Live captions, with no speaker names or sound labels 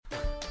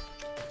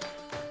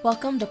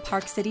Welcome to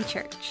Park City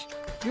Church.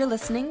 You're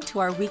listening to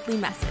our weekly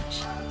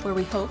message, where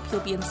we hope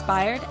you'll be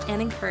inspired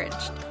and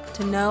encouraged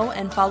to know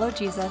and follow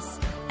Jesus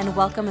and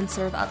welcome and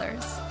serve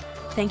others.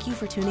 Thank you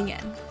for tuning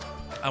in.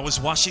 I was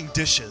washing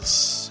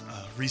dishes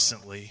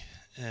recently,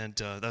 and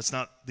that's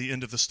not the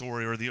end of the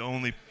story or the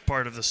only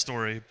part of the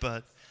story,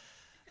 but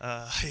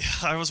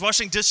I was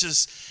washing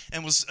dishes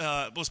and was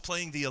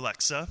playing the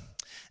Alexa,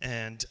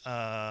 and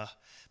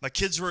my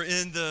kids were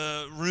in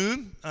the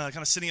room, kind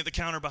of sitting at the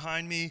counter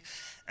behind me,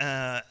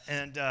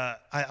 and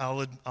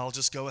I'll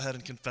just go ahead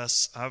and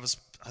confess I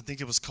think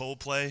it was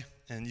Coldplay,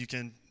 and you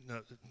can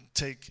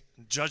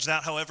judge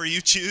that however you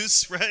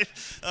choose, right?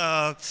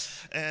 I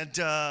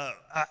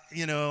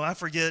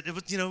forget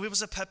it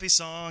was a peppy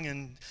song,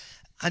 and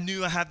I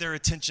knew I had their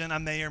attention. I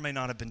may or may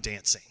not have been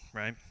dancing,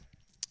 right?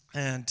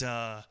 And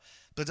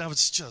but I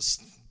was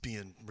just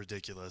being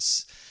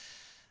ridiculous,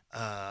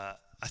 I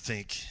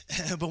think.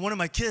 But one of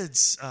my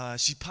kids,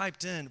 she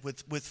piped in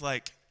with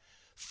like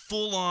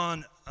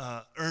full-on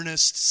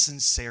earnest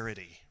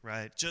sincerity,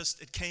 right?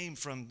 It came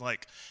from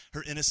like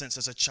her innocence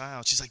as a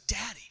child. She's like,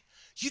 "Daddy,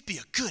 you'd be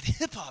a good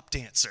hip-hop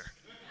dancer."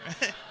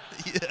 Right?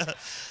 Yeah.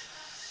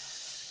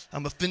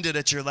 I'm offended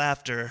at your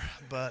laughter,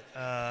 but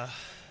I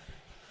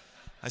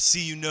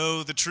see you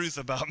know the truth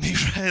about me,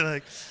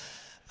 right?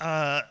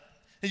 Like,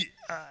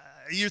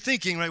 you're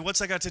thinking, right, what's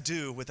that got to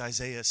do with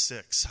Isaiah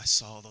 6? I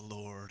saw the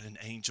Lord and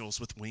angels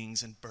with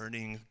wings and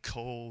burning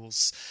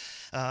coals.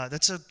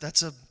 That's a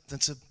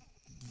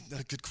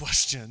good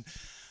question.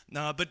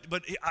 No,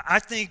 but I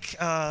think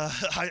I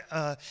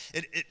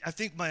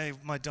think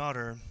my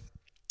daughter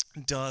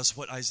does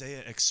what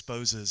Isaiah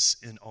exposes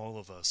in all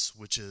of us,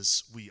 which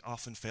is we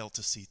often fail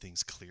to see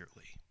things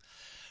clearly.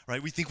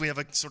 Right? We think we have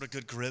a sort of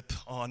good grip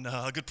on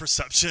a good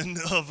perception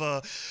of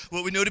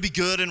what we know to be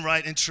good and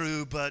right and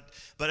true, but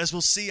as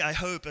we'll see, I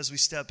hope, as we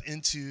step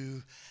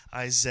into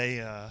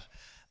Isaiah,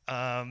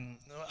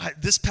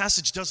 this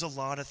passage does a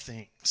lot of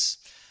things.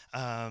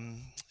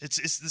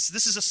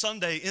 This is a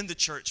Sunday in the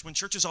church when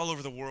churches all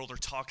over the world are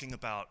talking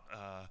about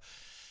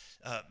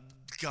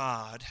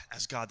God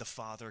as God the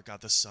Father,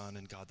 God the Son,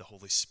 and God the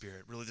Holy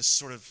Spirit. Really, this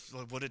sort of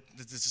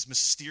this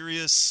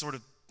mysterious sort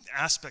of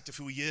aspect of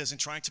who he is,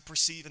 and trying to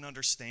perceive and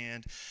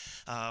understand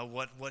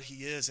what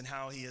he is and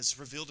how he has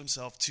revealed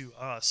himself to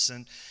us.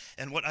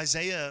 And what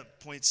Isaiah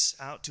points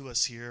out to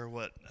us here,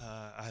 what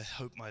I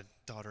hope my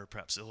daughter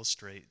perhaps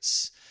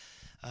illustrates,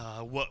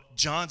 what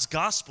John's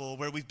gospel,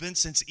 where we've been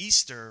since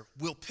Easter,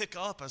 will pick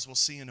up, as we'll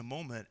see in a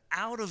moment,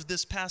 out of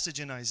this passage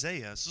in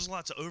Isaiah. So there's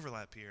lots of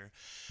overlap here.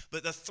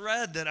 But the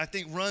thread that I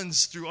think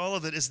runs through all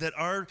of it is that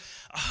our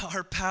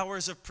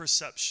powers of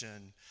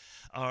perception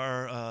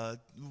are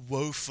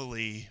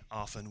woefully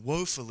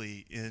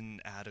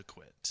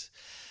inadequate.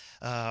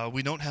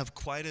 We don't have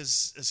quite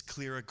as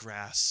clear a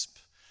grasp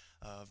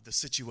of the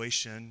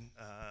situation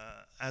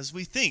as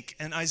we think.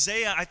 And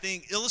Isaiah, I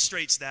think,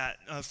 illustrates that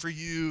for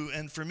you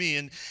and for me.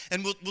 And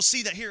we'll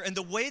see that here. And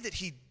the way that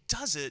he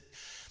does it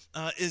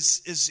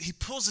is he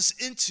pulls us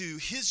into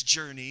his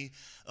journey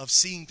of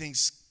seeing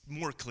things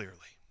more clearly.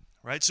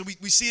 Right, so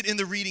we see it in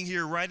the reading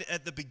here right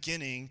at the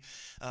beginning.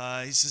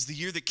 He says, "The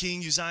year that King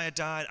Uzziah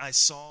died, I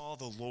saw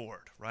the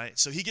Lord." Right,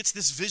 so he gets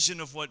this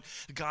vision of what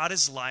God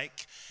is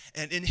like,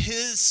 and in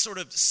his sort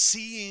of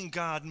seeing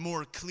God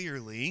more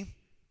clearly,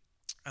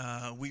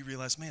 we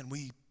realize, man,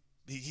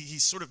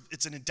 he's sort of,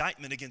 it's an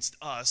indictment against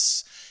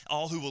us,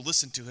 all who will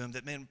listen to him,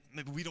 that man,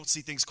 maybe we don't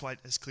see things quite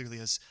as clearly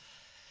as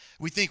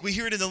we think. We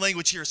hear it in the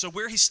language here. So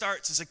where he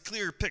starts is a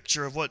clear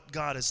picture of what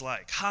God is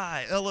like.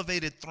 High,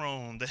 elevated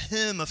throne, the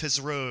hem of his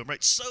robe,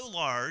 right? So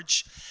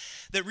large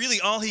that really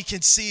all he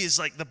can see is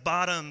like the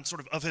bottom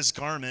sort of his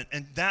garment,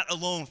 and that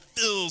alone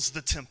fills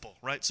the temple,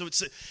 right? So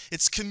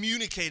it's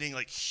communicating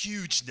like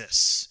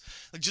hugeness,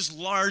 like just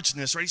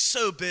largeness, right? He's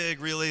so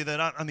big, really,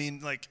 that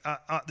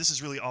this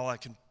is really all I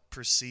can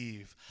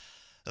perceive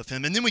of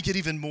him. And then we get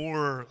even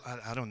more,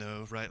 I don't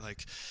know, right,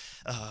 like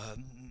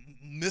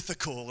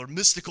mythical or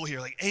mystical here,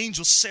 like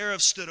angels,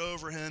 seraphs stood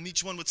over him,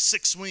 each one with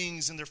 6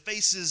 wings and their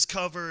faces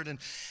covered, and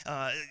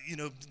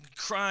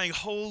crying,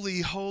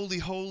 "Holy, holy,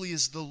 holy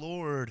is the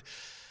Lord."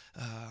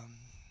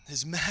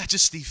 His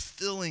majesty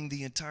filling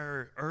the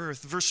entire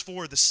earth. Verse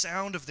 4, the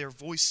sound of their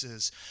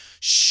voices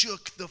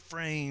shook the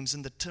frames,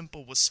 and the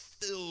temple was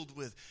filled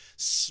with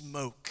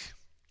smoke.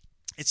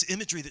 It's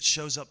imagery that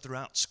shows up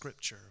throughout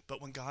Scripture,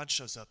 but when God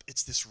shows up,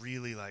 it's this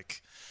really,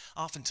 like,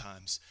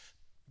 oftentimes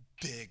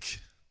big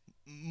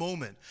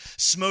moment.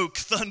 Smoke,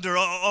 thunder,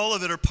 all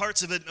of it are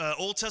parts of it.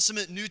 Old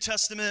Testament, New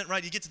Testament,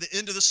 right? You get to the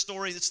end of the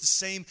story, it's the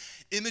same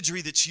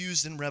imagery that's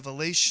used in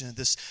Revelation,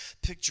 this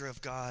picture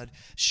of God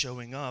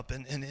showing up.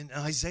 And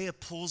Isaiah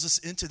pulls us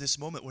into this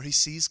moment where he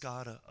sees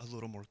God a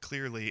little more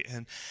clearly.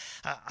 And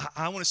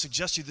I want to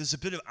suggest to you there's a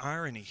bit of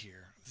irony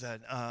here,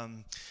 that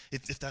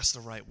if that's the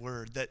right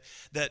word,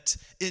 that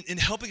in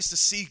helping us to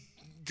see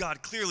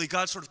God clearly,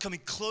 God sort of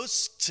coming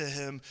close to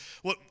him,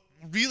 what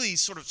really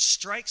sort of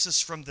strikes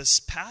us from this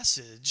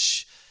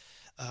passage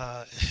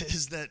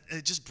is that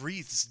it just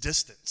breathes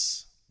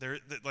distance.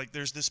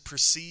 There's this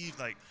perceived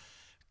like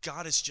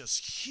God is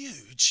just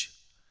huge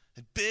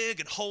and big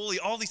and holy,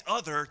 all these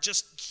other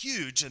just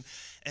huge.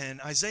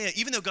 And Isaiah,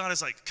 even though God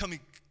is like coming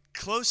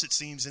close, it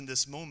seems, in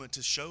this moment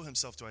to show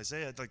himself to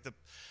Isaiah, like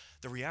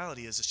the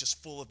reality is it's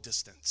just full of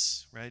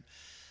distance, right?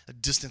 A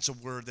distance, a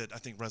word that I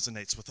think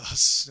resonates with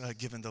us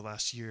given the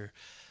last year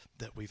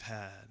that we've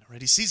had,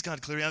 right? He sees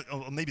God clearly.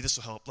 Oh, maybe this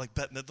will help. Like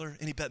Bette Midler.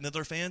 Any Bette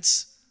Midler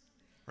fans?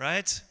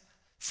 Right?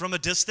 From a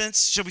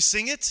distance. Should we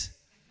sing it?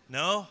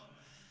 No?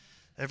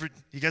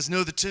 You guys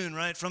know the tune,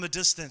 right? From a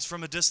distance,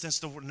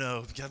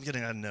 no. I'm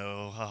getting a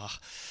no.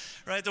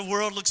 Right? The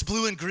world looks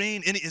blue and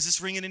green. Is this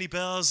ringing any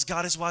bells?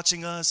 God is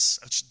watching us.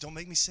 Don't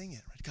make me sing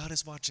it, right? God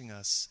is watching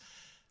us.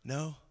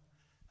 No?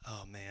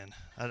 Oh, man.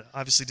 I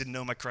obviously didn't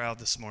know my crowd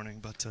this morning,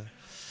 but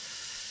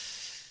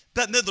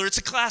Bette Midler, it's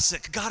a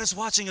classic. God is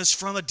watching us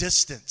from a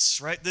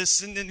distance, right?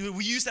 And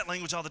we use that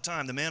language all the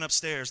time. The man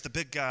upstairs, the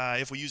big guy,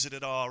 if we use it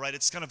at all, right?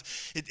 It's kind of,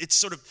 it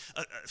sort of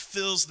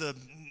fills the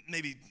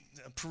maybe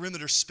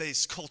perimeter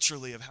space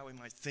culturally of how we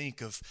might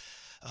think of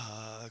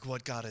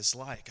what God is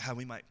like, how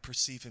we might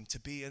perceive him to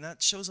be. And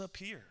that shows up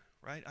here,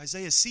 right?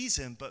 Isaiah sees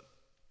him, but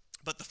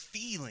the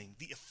feeling,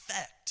 the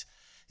effect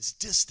is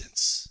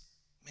distance.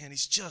 Man,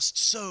 he's just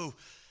so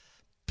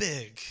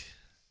big.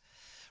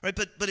 Right,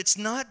 but it's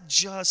not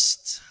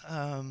just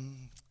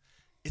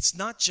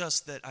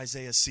that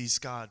Isaiah sees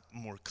God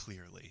more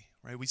clearly,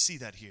 right? We see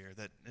that here.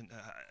 That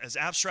as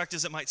abstract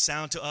as it might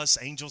sound to us,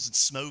 angels and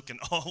smoke and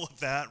all of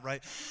that,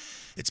 right?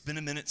 It's been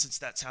a minute since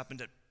that's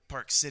happened at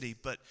Park City,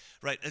 but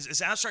right, as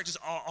abstract as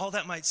all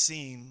that might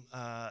seem,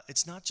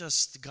 it's not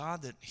just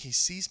God that he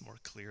sees more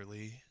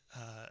clearly.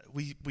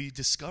 We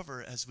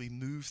discover as we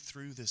move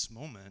through this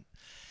moment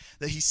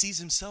that he sees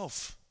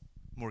himself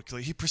more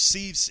clearly. He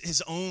perceives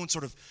his own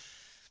sort of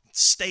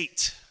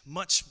state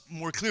much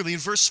more clearly. In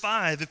verse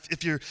 5,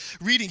 if you're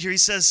reading here, he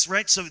says,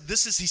 right, so he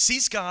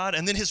sees God,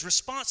 and then his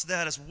response to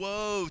that is,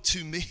 woe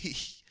to me,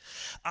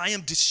 I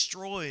am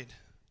destroyed.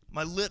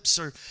 My lips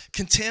are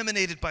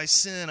contaminated by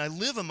sin. I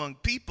live among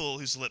people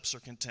whose lips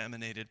are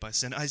contaminated by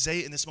sin.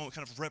 Isaiah in this moment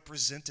kind of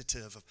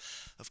representative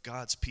of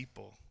God's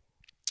people.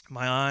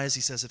 My eyes,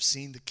 he says, have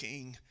seen the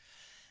King.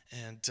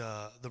 And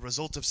the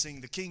result of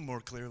seeing the King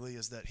more clearly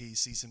is that he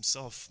sees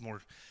himself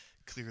more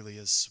clearly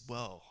as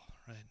well,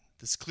 right?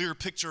 This clear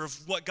picture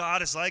of what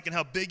God is like and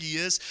how big he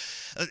is.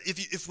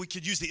 If we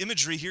could use the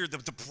imagery here,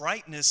 the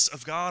brightness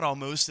of God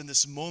almost in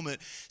this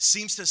moment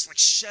seems to like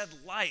shed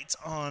light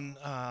on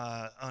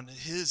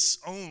his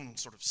own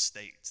sort of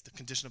state, the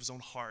condition of his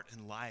own heart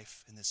and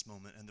life in this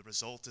moment. And the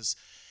result is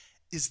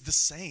the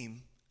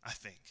same, I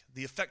think.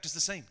 The effect is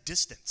the same,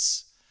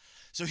 distance.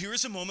 So here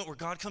is a moment where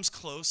God comes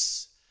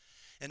close,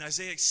 and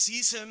Isaiah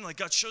sees him, like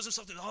God shows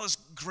himself in all his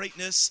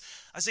greatness.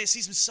 Isaiah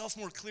sees himself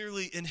more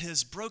clearly in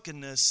his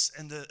brokenness,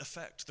 and the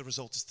effect, the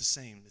result is the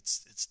same.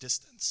 It's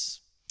distance.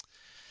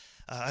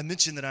 I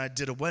mentioned that I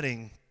did a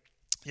wedding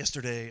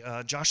yesterday.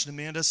 Josh and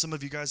Amanda, some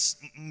of you guys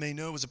may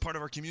know, was a part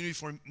of our community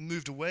before we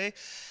moved away.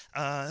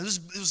 It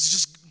was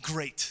just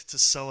great to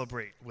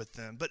celebrate with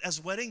them. But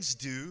as weddings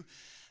do,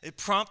 it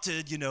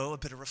prompted, a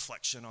bit of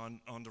reflection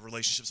on the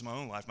relationships in my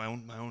own life, my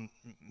own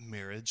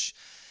marriage.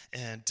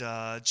 And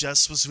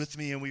Jess was with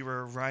me, and we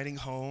were riding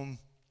home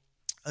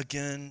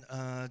again,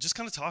 just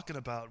kind of talking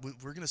about,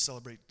 we're going to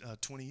celebrate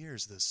 20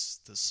 years this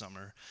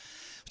summer,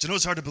 which I know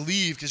it's hard to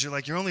believe because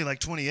you're only like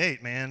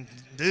 28, man.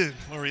 Dude,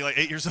 or you're like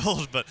 8 years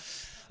old. But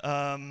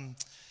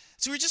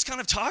so we were just kind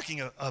of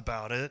talking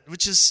about it,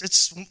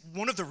 it's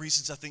one of the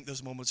reasons I think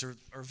those moments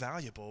are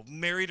valuable.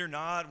 Married or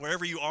not,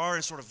 wherever you are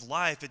in sort of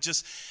life,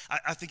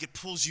 I think it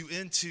pulls you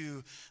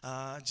into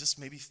just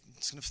maybe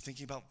kind of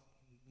thinking about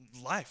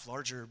life,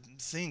 larger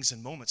things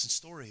and moments and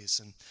stories.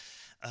 And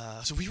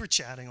so we were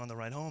chatting on the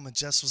ride home, and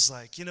Jess was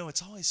like,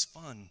 it's always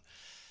fun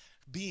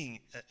being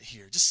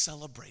here, just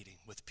celebrating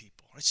with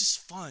people. It's just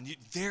fun.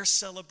 They're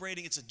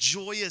celebrating. It's a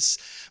joyous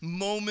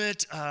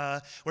moment.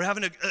 We're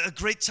having a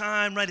great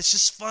time, right? It's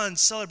just fun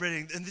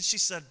celebrating. And then she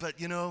said, but,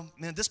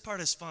 man, this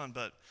part is fun,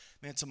 but,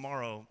 man,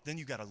 tomorrow, then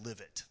you got to live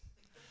it.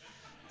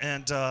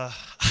 And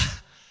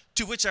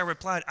to which I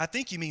replied, I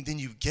think you mean then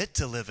you get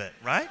to live it,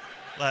 right?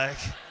 Like,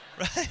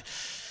 right?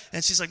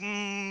 And she's like,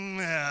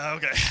 yeah,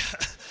 okay.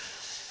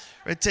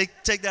 Right,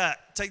 take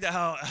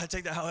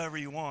that however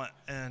you want.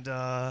 And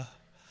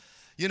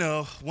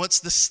once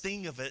the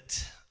sting of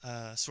it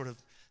sort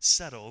of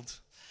settled,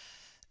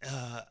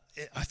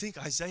 I think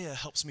Isaiah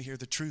helps me hear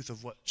the truth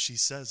of what she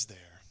says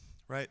there,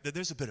 right? That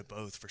there's a bit of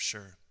both for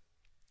sure.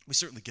 We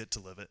certainly get to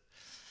live it.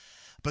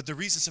 But the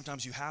reason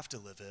sometimes you have to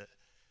live it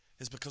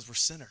is because we're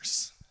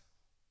sinners.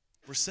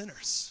 We're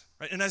sinners,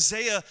 right? And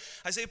Isaiah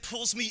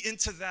pulls me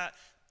into that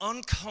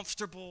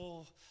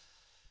uncomfortable,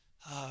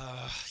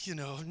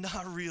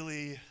 not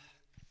really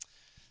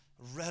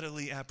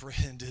readily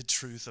apprehended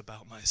truth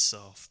about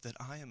myself, that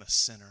I am a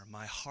sinner.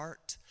 My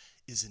heart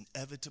is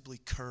inevitably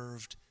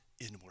curved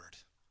inward.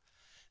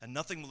 And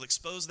nothing will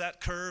expose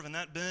that curve and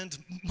that bend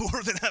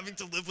more than having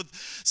to live with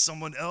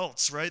someone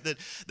else, right?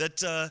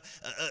 That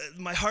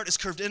my heart is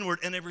curved inward,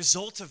 and a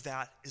result of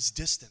that is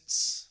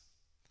distance.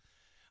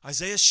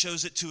 Isaiah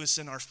shows it to us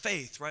in our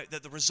faith, right?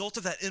 That the result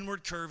of that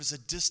inward curve is a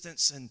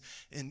distance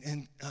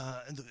in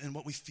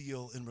what we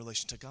feel in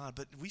relation to God,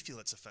 but we feel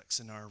its effects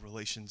in our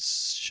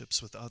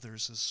relationships with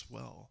others as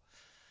well.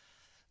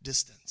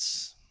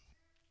 Distance,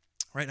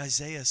 right?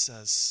 Isaiah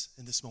says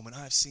in this moment,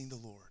 I have seen the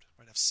Lord,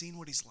 right? I've seen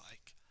what he's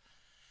like,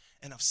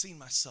 and I've seen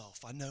myself.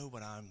 I know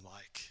what I'm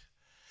like.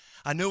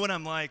 I know what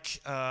I'm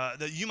like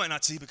that you might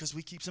not see because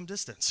we keep some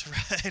distance,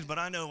 right? But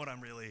I know what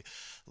I'm really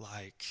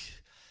like.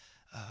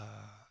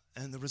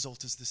 And the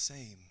result is the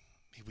same.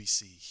 We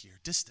see here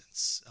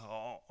distance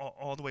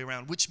all the way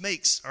around, which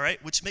makes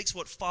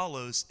what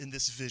follows in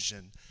this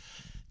vision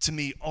to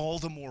me all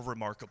the more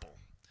remarkable.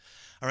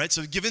 All right,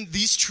 so given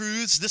these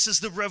truths, this is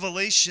the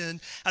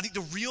revelation. I think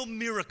the real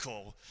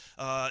miracle,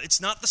 it's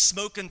not the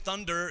smoke and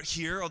thunder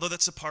here, although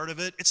that's a part of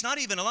it. It's not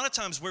even, a lot of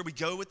times where we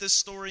go with this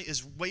story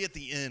is way at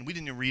the end. We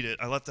didn't even read it.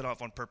 I left it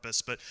off on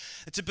purpose. But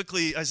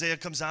typically, Isaiah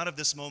comes out of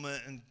this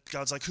moment, and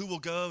God's like, who will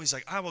go? He's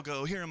like, I will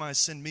go. Here am I,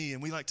 send me.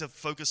 And we like to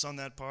focus on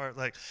that part.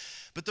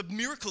 But the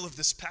miracle of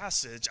this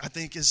passage, I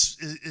think,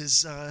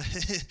 is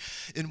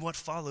in what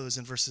follows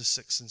in verses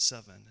 6 and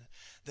 7.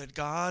 That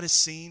God is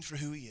seen for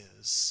who he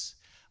is.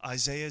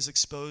 Isaiah is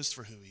exposed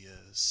for who he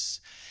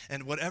is.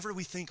 And whatever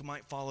we think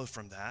might follow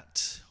from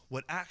that,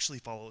 what actually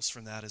follows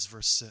from that is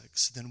verse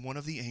 6. Then one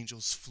of the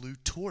angels flew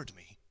toward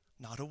me,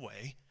 not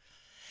away.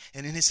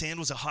 And in his hand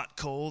was a hot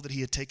coal that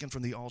he had taken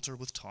from the altar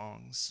with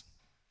tongs.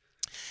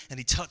 And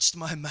he touched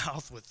my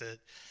mouth with it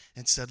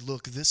and said,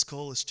 look, this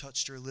coal has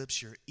touched your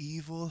lips. Your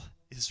evil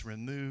is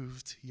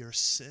removed. Your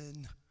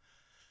sin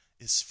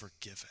is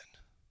forgiven.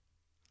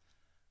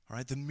 All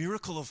right, the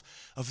miracle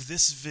of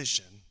this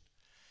vision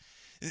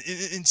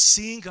in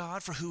seeing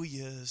God for who he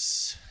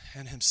is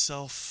and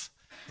himself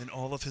in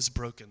all of his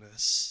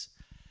brokenness,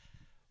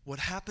 what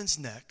happens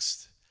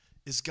next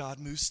is God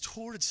moves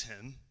towards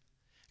him.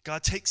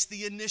 God takes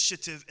the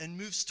initiative and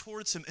moves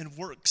towards him and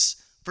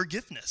works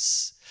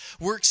forgiveness,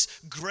 works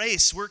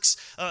grace, works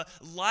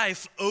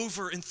life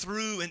over and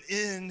through and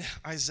in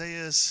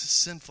Isaiah's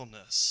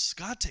sinfulness.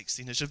 God takes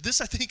the initiative.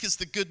 This, I think, is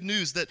the good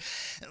news that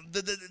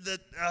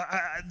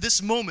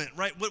this moment,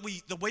 right,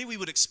 the way we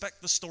would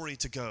expect the story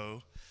to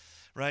go,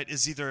 right,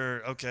 is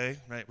either, okay,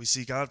 right, we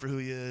see God for who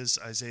he is,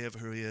 Isaiah for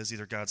who he is.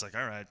 Either God's like,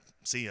 all right,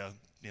 see ya,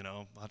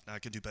 I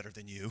could do better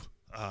than you.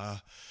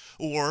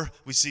 Or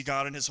we see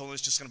God in his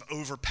holiness just kind of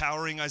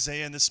overpowering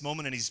Isaiah in this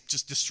moment, and he's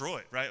just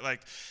destroyed, right?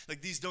 Like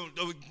these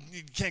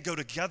you can't go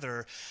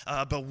together.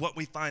 But what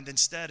we find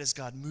instead is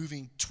God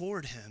moving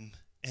toward him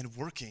and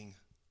working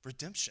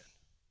redemption,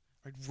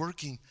 right?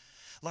 Working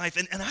life.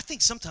 And I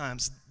think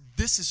sometimes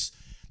this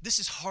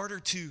is harder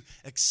to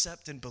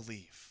accept and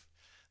believe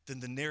than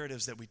the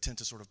narratives that we tend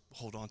to sort of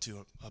hold on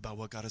to about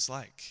what God is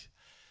like.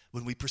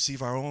 When we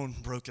perceive our own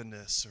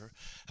brokenness or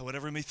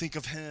whatever we may think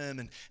of him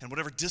and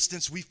whatever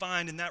distance we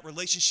find in that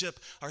relationship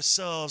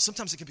ourselves,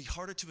 sometimes it can be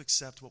harder to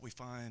accept what we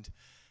find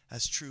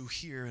as true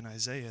here in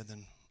Isaiah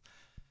than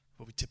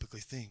what we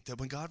typically think. That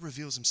when God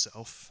reveals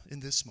himself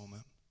in this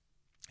moment,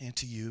 and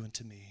to you and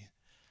to me,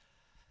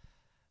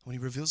 when he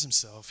reveals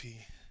himself,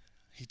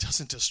 he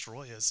doesn't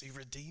destroy us, he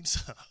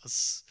redeems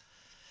us.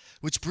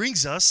 Which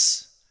brings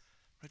us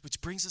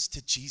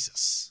to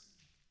Jesus.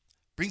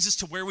 Brings us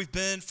to where we've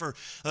been for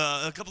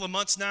a couple of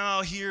months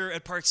now here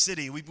at Park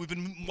City. We've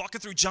been walking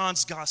through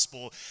John's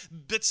gospel,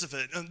 bits of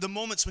it, the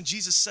moments when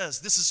Jesus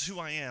says, this is who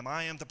I am.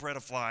 I am the bread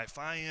of life.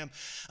 I am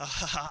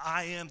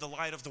the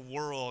light of the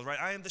world, right?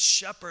 I am the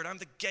shepherd. I'm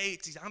the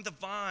gate. I'm the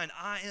vine.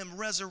 I am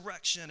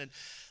resurrection and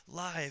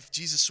life.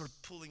 Jesus sort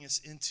of pulling us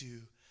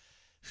into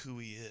who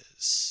he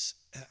is.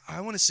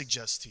 I want to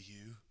suggest to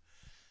you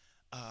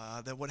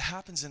that what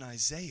happens in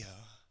Isaiah,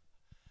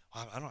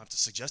 I don't have to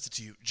suggest it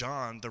to you.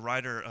 John, the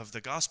writer of the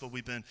gospel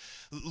we've been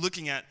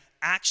looking at,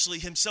 actually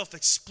himself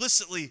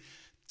explicitly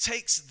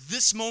takes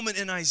this moment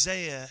in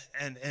Isaiah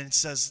and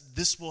says,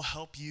 this will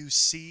help you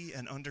see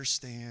and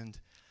understand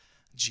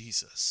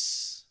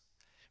Jesus.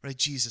 Right?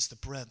 Jesus, the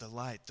bread, the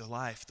light, the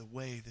life, the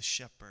way, the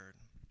shepherd.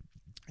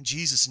 And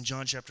Jesus in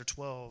John chapter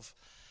 12,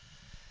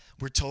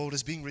 we're told,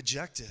 is being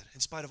rejected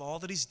in spite of all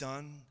that he's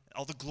done,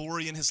 all the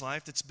glory in his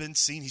life that's been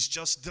seen. He's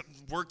just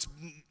worked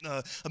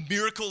a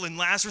miracle in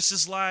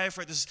Lazarus' life.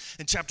 Right? This,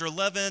 in chapter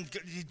 11,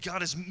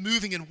 God is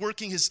moving and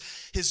working. His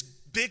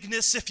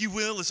bigness, if you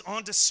will, is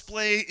on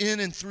display in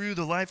and through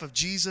the life of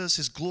Jesus,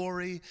 his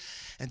glory.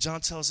 And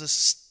John tells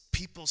us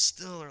people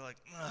still are like,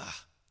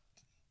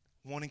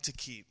 wanting to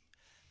keep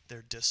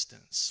their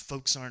distance.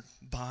 Folks aren't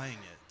buying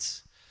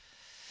it.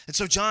 And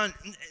so John,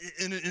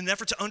 in an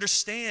effort to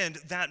understand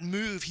that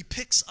move, he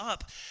picks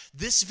up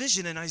this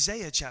vision in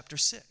Isaiah chapter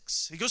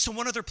 6. He goes to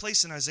one other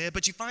place in Isaiah,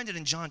 but you find it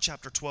in John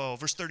chapter 12,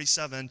 verse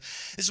 37.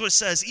 This is what it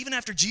says. Even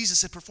after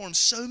Jesus had performed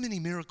so many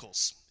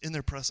miracles in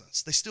their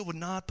presence, they still would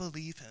not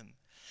believe him.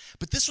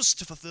 But this was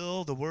to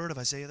fulfill the word of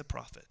Isaiah the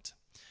prophet.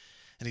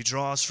 And he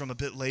draws from a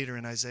bit later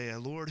in Isaiah,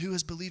 Lord, who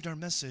has believed our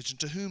message, and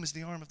to whom has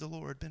the arm of the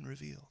Lord been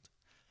revealed?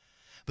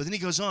 But then he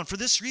goes on, for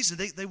this reason,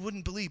 they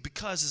wouldn't believe,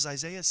 because, as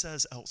Isaiah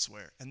says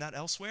elsewhere, and that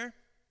elsewhere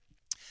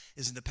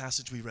is in the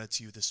passage we read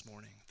to you this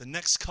morning. The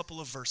next couple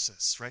of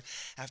verses, right?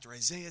 After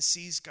Isaiah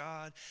sees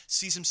God,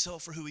 sees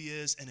himself for who he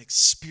is, and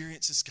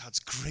experiences God's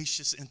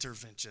gracious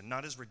intervention.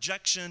 Not his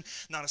rejection,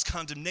 not his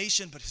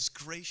condemnation, but his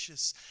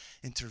gracious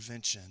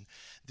intervention.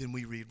 Then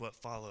we read what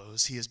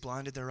follows. He has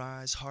blinded their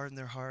eyes, hardened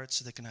their hearts,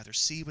 so they can neither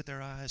see with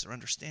their eyes or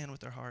understand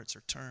with their hearts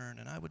or turn,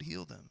 and I would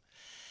heal them.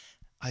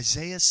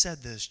 Isaiah said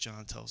this,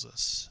 John tells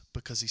us,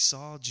 because he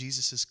saw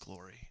Jesus'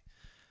 glory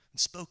and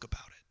spoke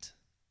about it.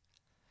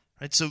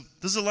 Right, so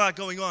there's a lot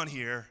going on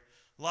here,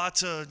 a lot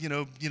to,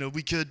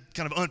 we could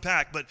kind of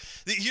unpack, but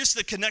here's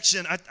the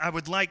connection I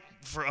would like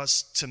for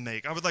us to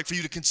make. I would like for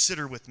you to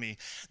consider with me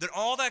that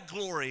all that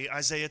glory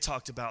Isaiah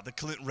talked about, that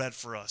Clint read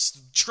for us,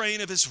 the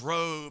train of his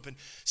robe and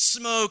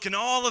smoke and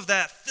all of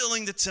that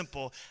filling the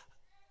temple,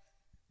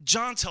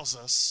 John tells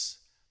us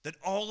that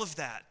all of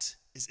that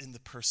is in the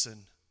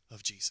person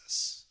of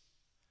Jesus.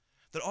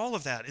 That all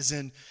of that is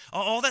in,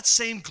 all that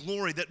same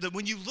glory, that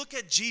when you look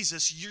at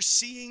Jesus, you're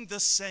seeing the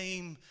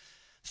same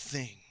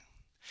thing.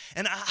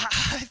 And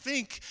I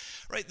think,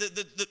 right,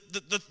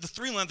 the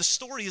three line, the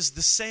story is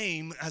the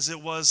same as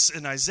it was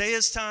in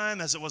Isaiah's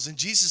time, as it was in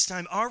Jesus'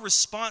 time. Our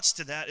response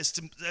to that is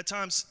to, at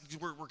times,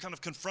 we're kind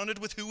of confronted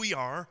with who we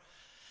are,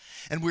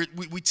 and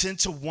we tend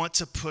to want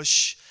to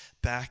push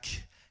back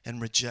and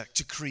reject,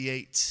 to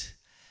create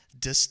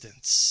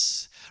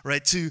distance,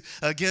 right? To,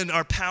 again,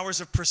 our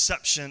powers of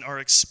perception are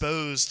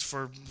exposed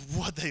for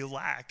what they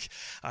lack,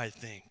 I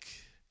think.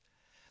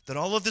 That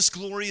all of this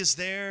glory is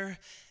there,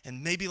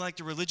 and maybe like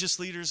the religious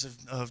leaders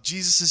of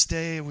Jesus'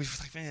 day, we're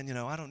like, man,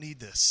 I don't need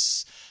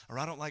this, or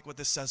I don't like what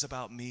this says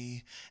about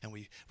me, and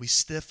we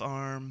stiff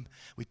arm,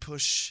 we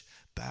push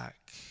back.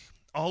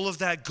 All of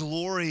that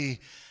glory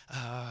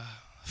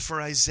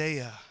for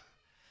Isaiah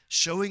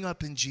showing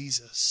up in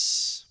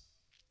Jesus,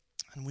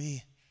 and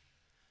we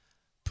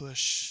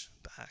push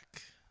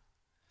back.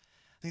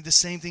 I think the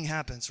same thing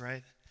happens,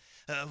 right?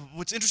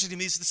 What's interesting to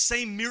me is the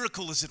same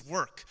miracle is at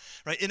work,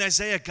 right? In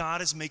Isaiah,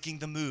 God is making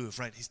the move,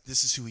 right?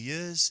 This is who he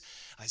is.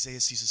 Isaiah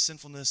sees his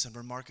sinfulness, and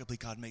remarkably,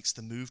 God makes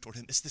the move toward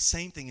him. It's the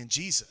same thing in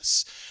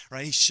Jesus,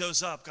 right? He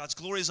shows up. God's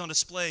glory is on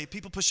display.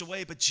 People push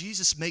away, but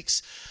Jesus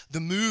makes the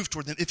move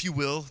toward them. If you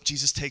will,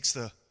 Jesus takes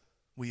the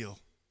wheel.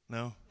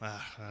 No?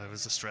 It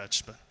was a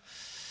stretch, but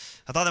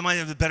I thought that might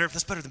have been better.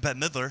 That's better than Bette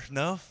Midler.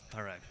 No?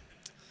 All right.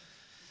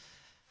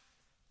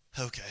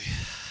 Okay.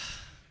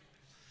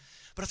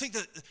 But I think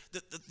that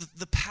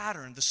the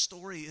pattern, the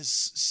story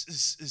is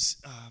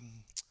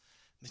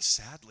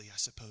sadly, I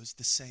suppose,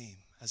 the same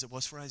as it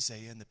was for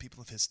Isaiah and the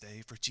people of his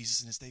day, for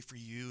Jesus in his day, for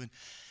you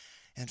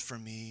and for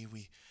me.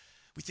 We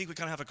think we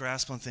kind of have a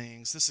grasp on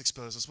things. This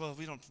exposes, well,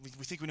 we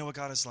think we know what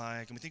God is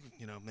like, and we think,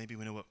 maybe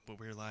we know what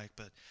we're like,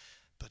 but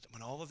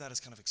when all of that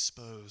is kind of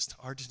exposed,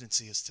 our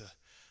tendency is to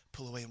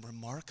pull away, and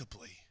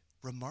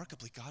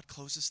remarkably, God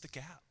closes the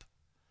gap.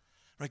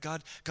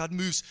 Right, God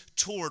moves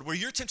toward where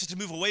you're tempted to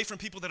move away from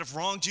people that have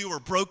wronged you or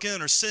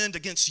broken or sinned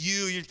against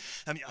you.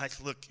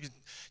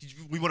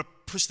 We want to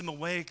push them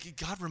away.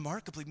 God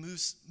remarkably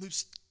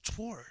moves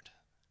toward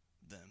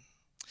them.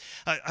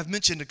 I've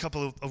mentioned a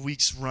couple of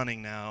weeks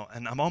running now,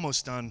 and I'm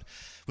almost done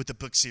with the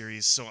book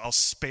series, so I'll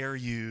spare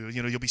you.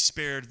 You'll be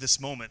spared this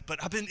moment.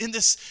 But I've been in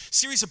this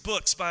series of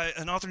books by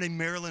an author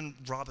named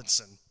Marilynne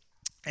Robinson,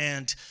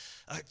 and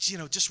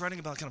just writing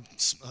about kind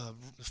of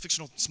a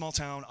fictional small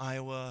town,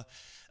 Iowa.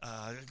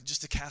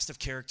 Just a cast of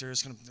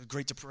characters, kind of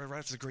right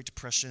after the Great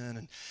Depression,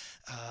 and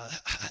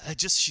I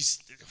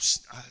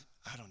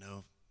don't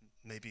know,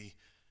 maybe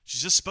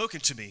she's just spoken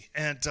to me,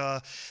 and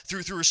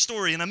through her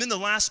story, and I'm in the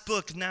last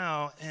book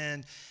now,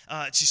 and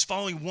she's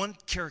following one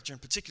character in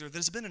particular that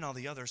has been in all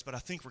the others, but I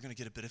think we're going to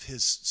get a bit of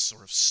his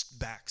sort of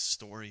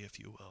backstory, if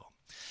you will.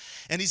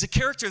 And he's a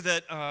character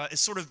that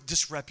is sort of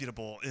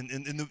disreputable in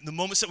the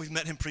moments that we've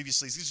met him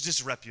previously. He's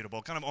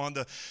disreputable, kind of on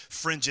the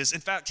fringes. In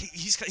fact,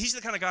 he's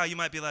the kind of guy you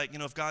might be like,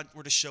 if God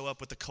were to show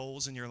up with the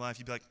coals in your life,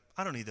 you'd be like,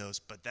 I don't need those,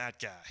 but that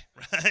guy,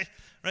 right?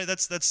 Right?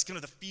 That's kind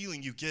of the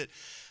feeling you get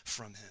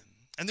from him.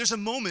 And there's a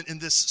moment in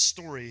this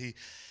story,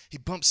 he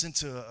bumps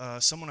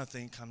into someone, I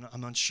think,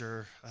 I'm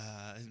unsure,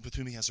 with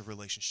whom he has a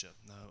relationship,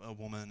 a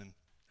woman, and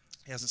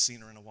he hasn't seen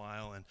her in a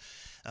while, and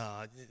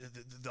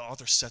the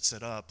author sets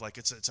it up like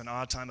it's an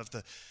odd time of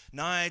the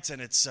night,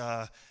 and it's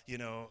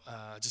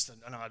just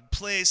an odd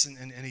place, and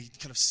he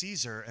kind of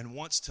sees her and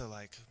wants to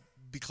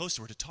be close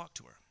to her, to talk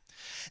to her.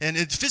 And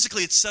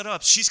physically it's set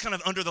up, she's kind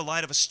of under the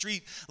light of a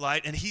street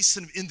light, and he's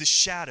sort of in the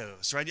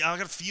shadows, right? I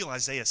got to feel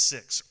Isaiah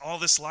 6. All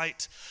this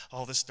light,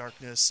 all this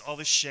darkness, all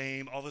this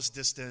shame, all this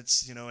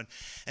distance,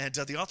 and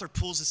the author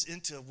pulls us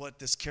into what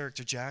this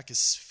character Jack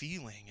is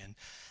feeling, and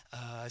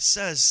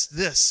says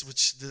this,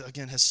 which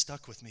again has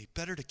stuck with me: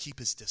 better to keep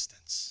his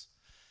distance.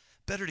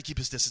 Better to keep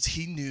his distance.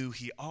 He knew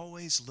he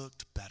always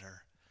looked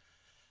better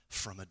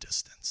from a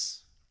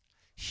distance.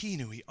 He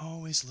knew he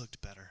always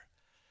looked better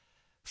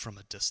from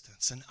a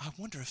distance. And I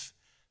wonder if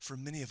for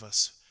many of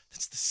us,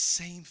 that's the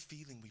same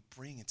feeling we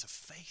bring into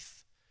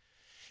faith,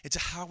 into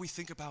how we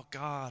think about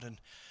God and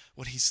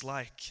what he's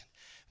like.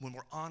 When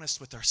we're honest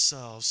with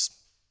ourselves,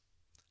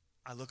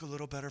 I look a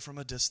little better from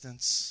a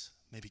distance.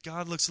 Maybe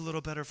God looks a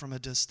little better from a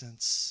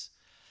distance.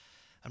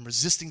 I'm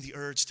resisting the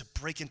urge to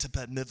break into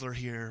Bette Midler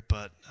here,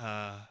 but,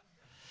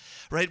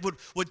 right?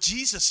 What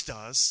Jesus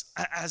does,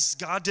 as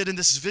God did in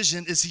this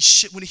vision,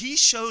 is when he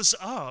shows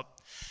up,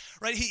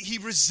 right, he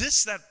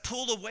resists that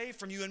pull away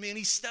from you and me, and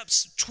he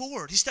steps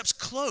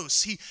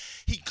close.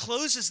 He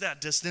closes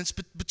that distance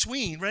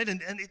between, right?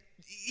 And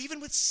even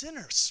with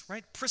sinners,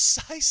 right?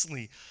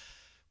 Precisely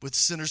with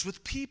sinners,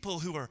 with people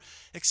who are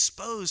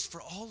exposed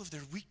for all of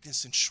their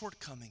weakness and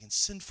shortcoming and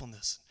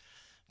sinfulness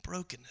and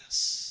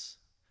brokenness.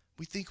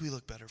 We think we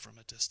look better from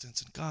a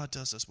distance, and God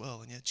does as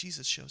well, and yet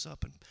Jesus shows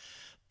up and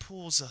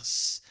pulls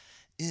us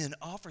in,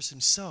 offers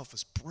himself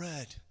as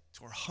bread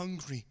to our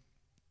hungry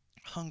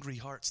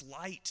hearts,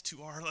 light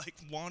to our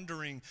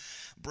wandering,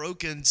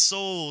 broken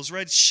souls,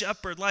 right?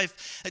 Shepherd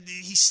life.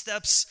 He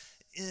steps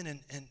in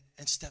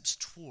and steps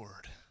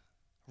toward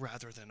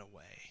rather than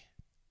away.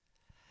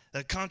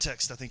 That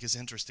context, I think, is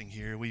interesting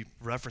here. We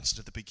referenced it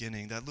at the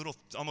beginning, that little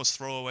almost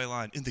throwaway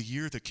line, in the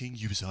year the King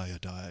Uzziah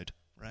died,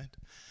 right?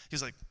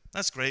 He's like,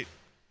 that's great.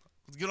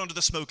 Get on to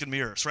the smoke and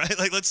mirrors, right?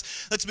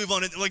 Let's move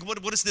on.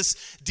 What is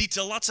this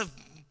detail? Lots of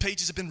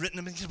pages have been written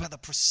about the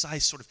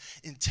precise sort of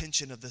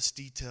intention of this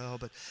detail,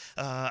 but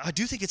I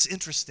do think it's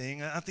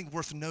interesting, I think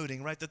worth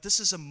noting, right, that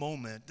this is a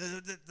moment,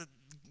 that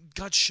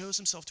God shows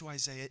himself to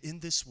Isaiah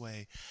in this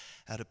way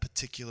at a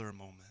particular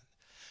moment.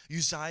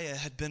 Uzziah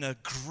had been a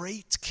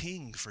great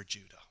king for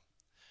Judah.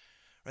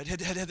 Right,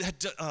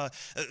 had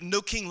no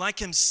king like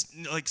him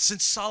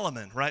since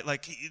Solomon, right?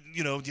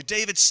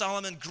 David,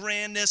 Solomon,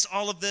 grandness,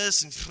 all of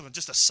this, and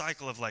just a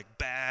cycle of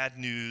bad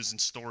news and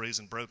stories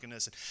and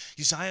brokenness. And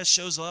Uzziah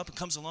shows up and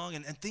comes along,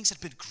 and things had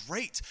been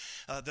great.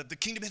 The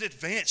kingdom had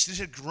advanced, it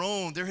had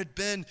grown.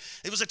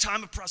 It was a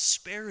time of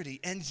prosperity,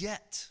 and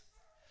yet,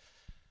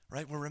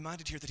 right, we're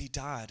reminded here that he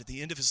died at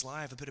the end of his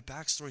life. A bit of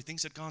backstory: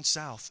 things had gone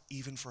south,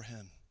 even for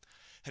him.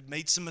 Had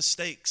made some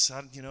mistakes,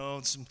 some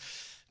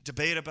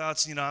debate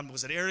about,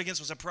 was it arrogance,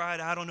 was it pride?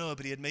 I don't know,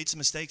 but he had made some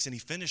mistakes, and he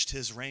finished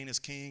his reign as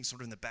king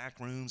sort of in the back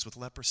rooms with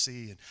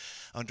leprosy and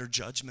under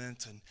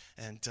judgment,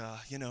 and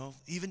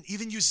even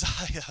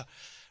Uzziah,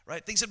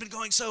 right? Things had been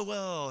going so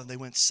well, and they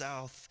went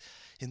south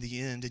in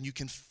the end, and you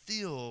can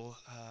feel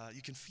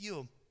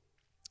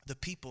the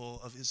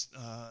people of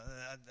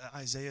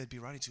Isaiah would be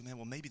writing to, man,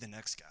 well, maybe the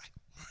next guy.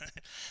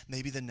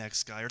 Maybe the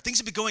next guy. Or things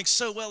have been going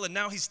so well and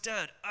now he's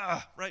dead.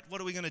 Right,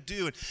 what are we going to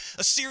do? And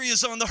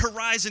Assyria's on the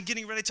horizon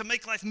getting ready to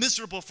make life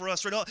miserable for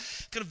us. Right,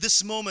 kind of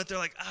this moment, they're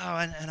like,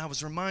 and I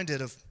was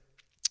reminded of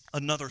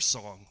another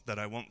song that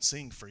I won't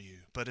sing for you,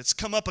 but it's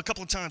come up a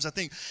couple of times, I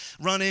think,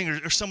 running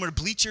or somewhere.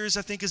 Bleachers,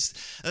 I think, is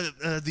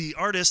the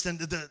artist, and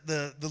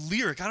the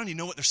lyric, I don't even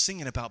know what they're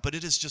singing about, but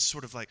it is just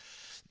sort of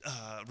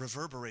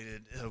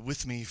reverberated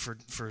with me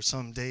for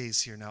some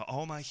days here now.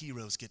 All my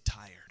heroes get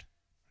tired.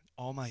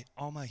 All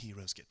my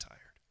heroes get tired.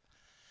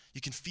 You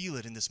can feel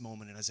it in this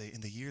moment in Isaiah.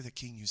 In the year that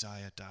King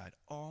Uzziah died,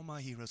 all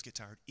my heroes get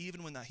tired,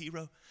 even when that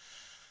hero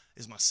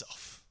is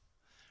myself.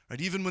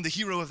 Right? Even when the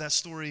hero of that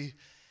story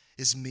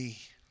is me.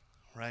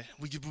 Right?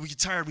 We get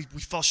tired. We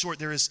fall short.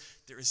 There is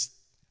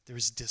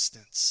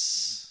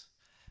distance.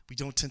 We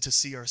don't tend to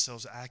see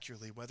ourselves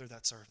accurately, whether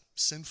that's our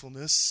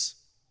sinfulness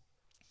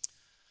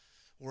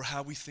or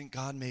how we think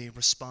God may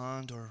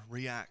respond or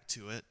react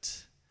to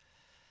it.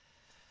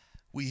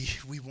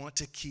 We want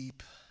to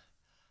keep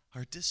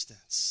our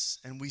distance.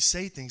 And we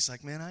say things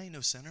like, man, I ain't no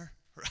sinner,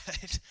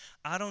 right?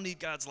 I don't need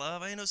God's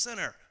love. I ain't no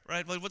sinner,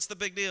 right? What's the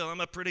big deal?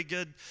 I'm a pretty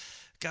good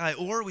guy.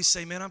 Or we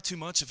say, man, I'm too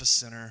much of a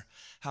sinner.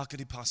 How could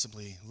he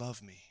possibly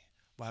love me?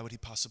 Why would he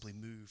possibly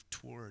move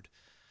toward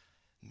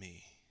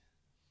me?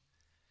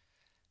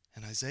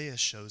 And Isaiah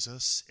shows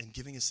us in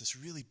giving us this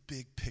really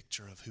big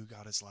picture of who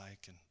God is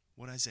like and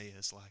what Isaiah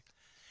is like,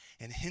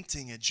 and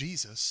hinting at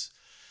Jesus,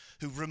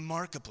 who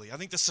remarkably, I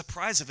think the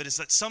surprise of it is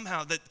that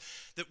somehow that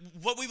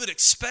what we would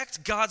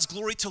expect God's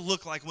glory to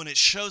look like when it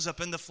shows up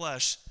in the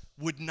flesh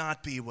would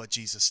not be what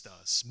Jesus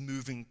does,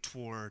 moving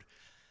toward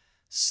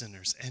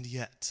sinners. And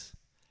yet,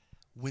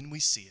 when we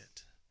see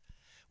it,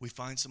 we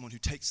find someone who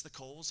takes the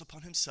coals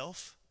upon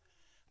himself,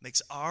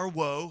 makes our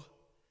woe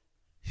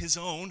his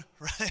own,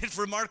 right?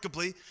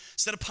 Remarkably,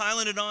 instead of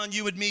piling it on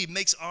you and me,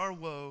 makes our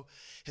woe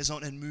his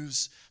own and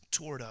moves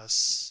toward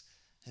us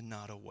and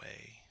not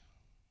away.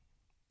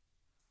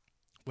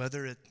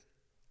 Whether it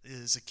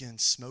is, again,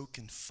 smoke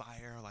and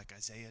fire like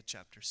Isaiah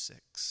chapter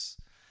 6,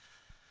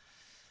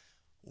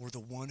 or the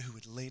one who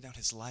would lay down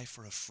his life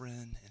for a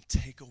friend and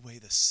take away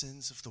the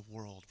sins of the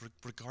world,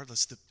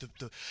 regardless,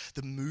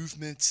 the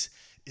movement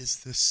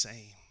is the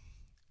same.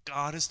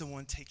 God is the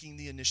one taking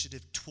the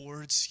initiative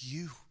towards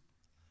you,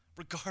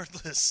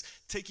 regardless,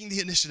 taking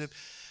the initiative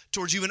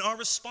towards you. And our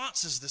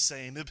response is the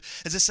same.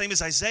 It's the same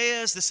as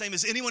Isaiah's, the same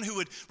as anyone who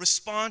would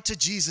respond to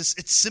Jesus.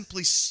 It's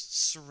simply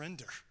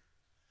surrender.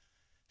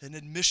 An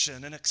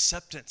admission, an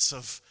acceptance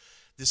of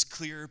this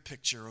clear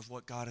picture of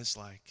what God is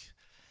like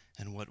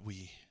and what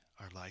we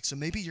are like. So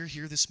maybe you're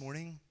here this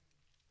morning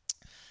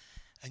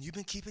and you've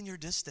been keeping your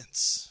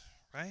distance,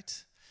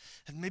 right?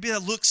 And maybe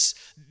that looks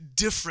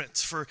different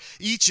for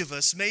each of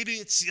us. Maybe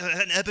it's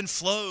an ebb and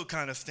flow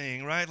kind of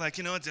thing, right? Like,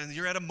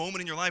 you're at a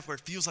moment in your life where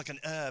it feels like an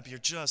ebb. I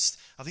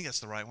think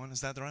that's the right one.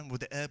 Is that the right one?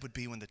 The ebb would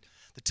be when the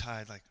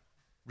tide like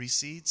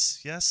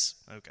recedes. Yes?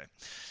 Okay.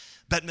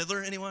 Bette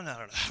Midler, anyone? I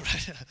don't know,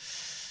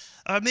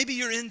 right? Maybe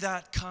you're in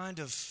that kind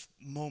of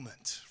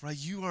moment, right?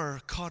 You are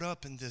caught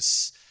up in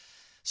this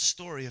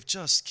story of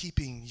just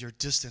keeping your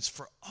distance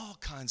for all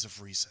kinds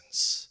of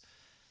reasons.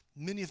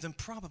 Many of them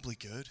probably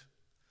good.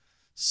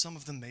 Some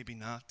of them maybe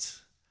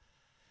not.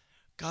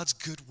 God's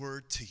good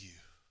word to you,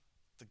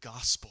 the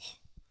gospel,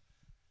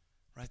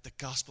 right? The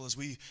gospel, as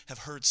we have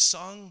heard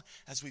sung,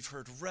 as we've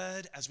heard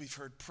read, as we've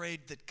heard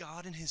prayed, that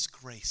God in his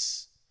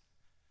grace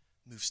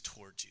moves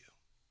towards you.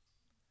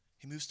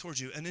 He moves towards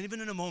you. And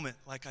even in a moment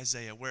like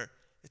Isaiah, where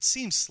it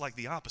seems like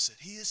the opposite.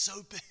 He is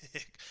so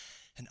big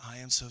and I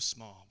am so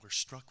small. We're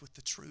struck with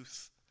the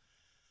truth,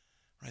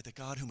 right? That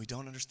God, whom we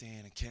don't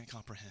understand and can't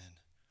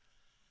comprehend,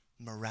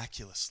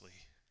 miraculously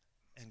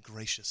and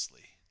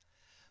graciously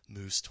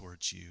moves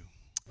towards you.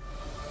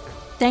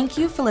 Thank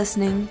you for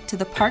listening to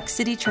the Park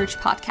City Church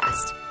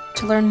podcast.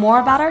 To learn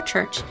more about our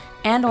church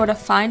and or to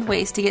find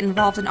ways to get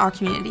involved in our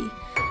community,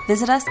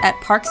 visit us at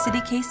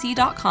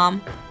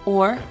parkcitykc.com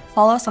or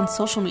follow us on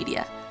social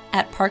media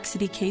at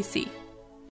parkcitykc.